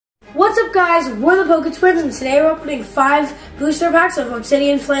What's up, guys? We're the PokeTwins, and today we're opening 5 booster packs of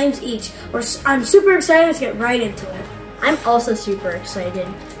Obsidian Flames each. I'm super excited to get right into it. I'm also super excited.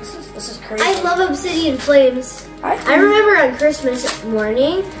 This is crazy. I love Obsidian Flames. I remember on Christmas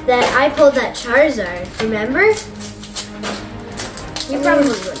morning that I pulled that Charizard. Remember? You probably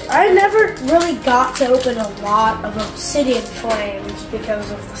wouldn't. I never really got to open a lot of Obsidian Flames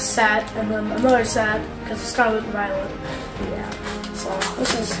because of the set, and then another set because of Scarlet and Violet. Yeah. So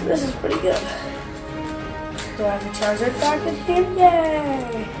this is pretty good. Do I have a Charizard back in here?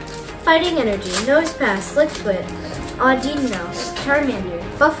 Yay! Fighting Energy, Nosepass, Liquid, Audino, Charmander,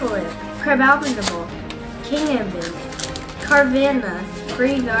 Buffalo, Crabominable, Kingambit, Carvanha,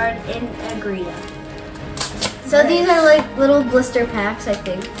 Freeguard, and Agrita. So these are like little blister packs, I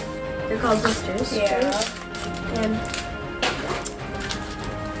think. They're called blisters. Yeah. And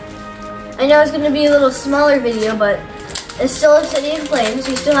I know it's going to be a little smaller video, but it's still Obsidian Flames.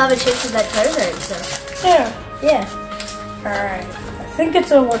 We still have a chance of that Charizard, so. Yeah. Alright. I think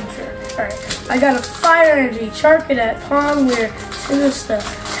it's a one-trick. Alright. I got a Fire Energy, Charcadet, Pongweir, Sinista,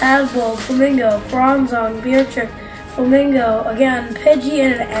 Tadpole, Flamingo, Bronzong, Beatrix, Flamingo, again, Pidgey,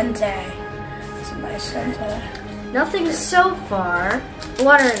 and an Entei. That's a nice Entei. Nothing so far.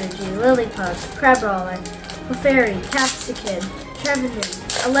 Water Energy, Lillipup, Crabrawler, Clefairy, Capsicum, Trevenant,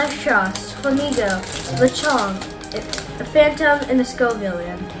 Electros, Flamigo, Lechonk, a Phantom, and a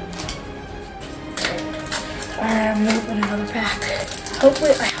Scovillain. Alright, I'm gonna open another pack.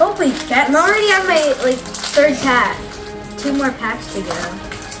 I hope we get. I'm already on my third pack. 2 more packs to go.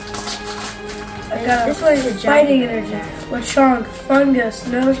 I got this one is a Fighting Energy, Lechonk, Fungus,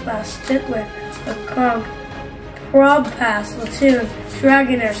 Nosepass, Titwick, Leconk, Probopass, Latoon,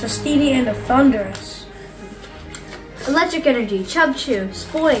 Dragonair, Sestini, and a Thundurus. Electric Energy, Chubchoo,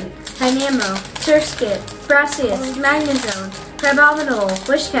 Spoink, Dynamo, Surskit, Brassius, Magnezone, Crabominable,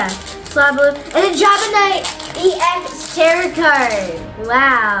 Wishcat, Slabloon, and a Dragonite EX Tarot card!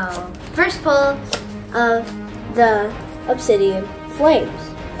 Wow! First pull of the Obsidian Flames.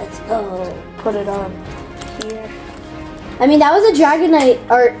 Let's go. Put it on here. I mean, that was a Dragonite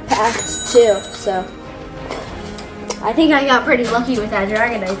art pack too, so I think I got pretty lucky with that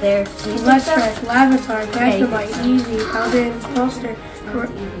Dragonite there. Electric, Lavatar, Magnemite, Eevee, Alden, Foster,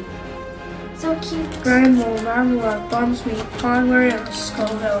 so cute. Granbull, Marmalade, Bumsmeat, Pongweir, and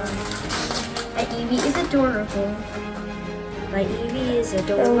Scovillain. My Eevee is adorable. My Eevee is I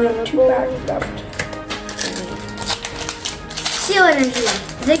only have 2 adorable. packs left. Seal Energy,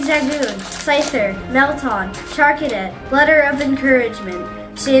 Zigzagoon, Scyther, Melton, Charcadet, Letter of Encouragement,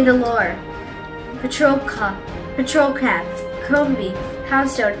 Chandelure, Patrol Cap, Combee,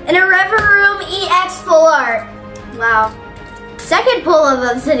 Houndstone, and a Reverum EX Full Art. Wow. Second pull of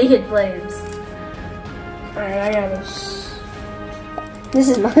Obsidian Flames. Alright, I got this. This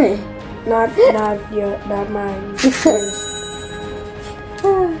is mine. Not mine.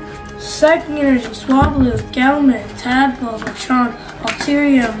 Psychic Energy, Swablu, Gelman, Tadpole, Lechonk,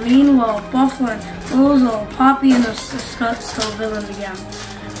 Altaria, Meanwhile, Bufflin, Lozol, Poppy, and the Scovillain again.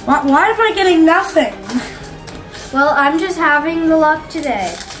 Why am I getting nothing? Well, I'm just having the luck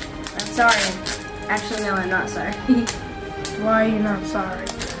today. I'm sorry. Actually, no, I'm not sorry. Why are you not sorry?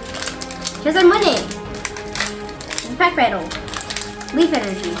 Because I'm winning. Packbattle. Leaf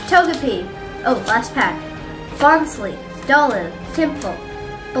Energy, Togepi. Oh, last pack. Bonsly, Dolliv, Timple,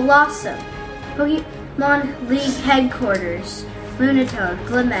 Blossom, Pokemon League Headquarters, Lunatone,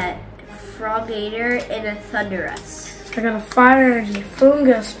 Glimmet, Frogator, and a Thundurus. I got a Fire Energy,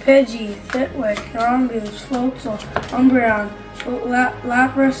 Fungus, Pidgey, Thitwick, Yongoose, Floatzel, Umbreon,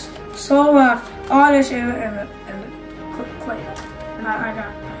 Lapras, Solrock, Oddish, and Clay. And I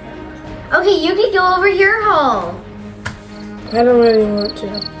got nothing. Okay, you can go over your haul. I don't really want to.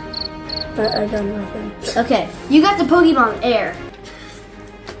 But I got nothing. Okay, you got the Pokemon Air.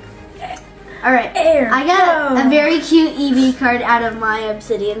 Alright, Air. I got a very cute Eevee card out of my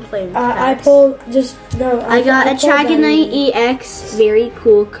Obsidian Flames I packs. pulled just no. I got a Dragonite EX, very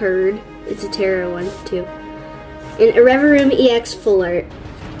cool card. It's a Terra one too. And a Reverum EX Full Art.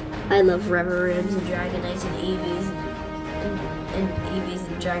 I love Reverums and Dragonites and Eevees. And Eevees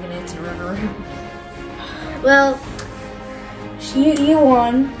and Dragonites and Reverum. Well, you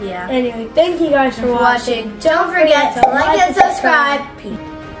won. Yeah. Anyway, thank you guys for watching. Don't forget to like and subscribe. Peace.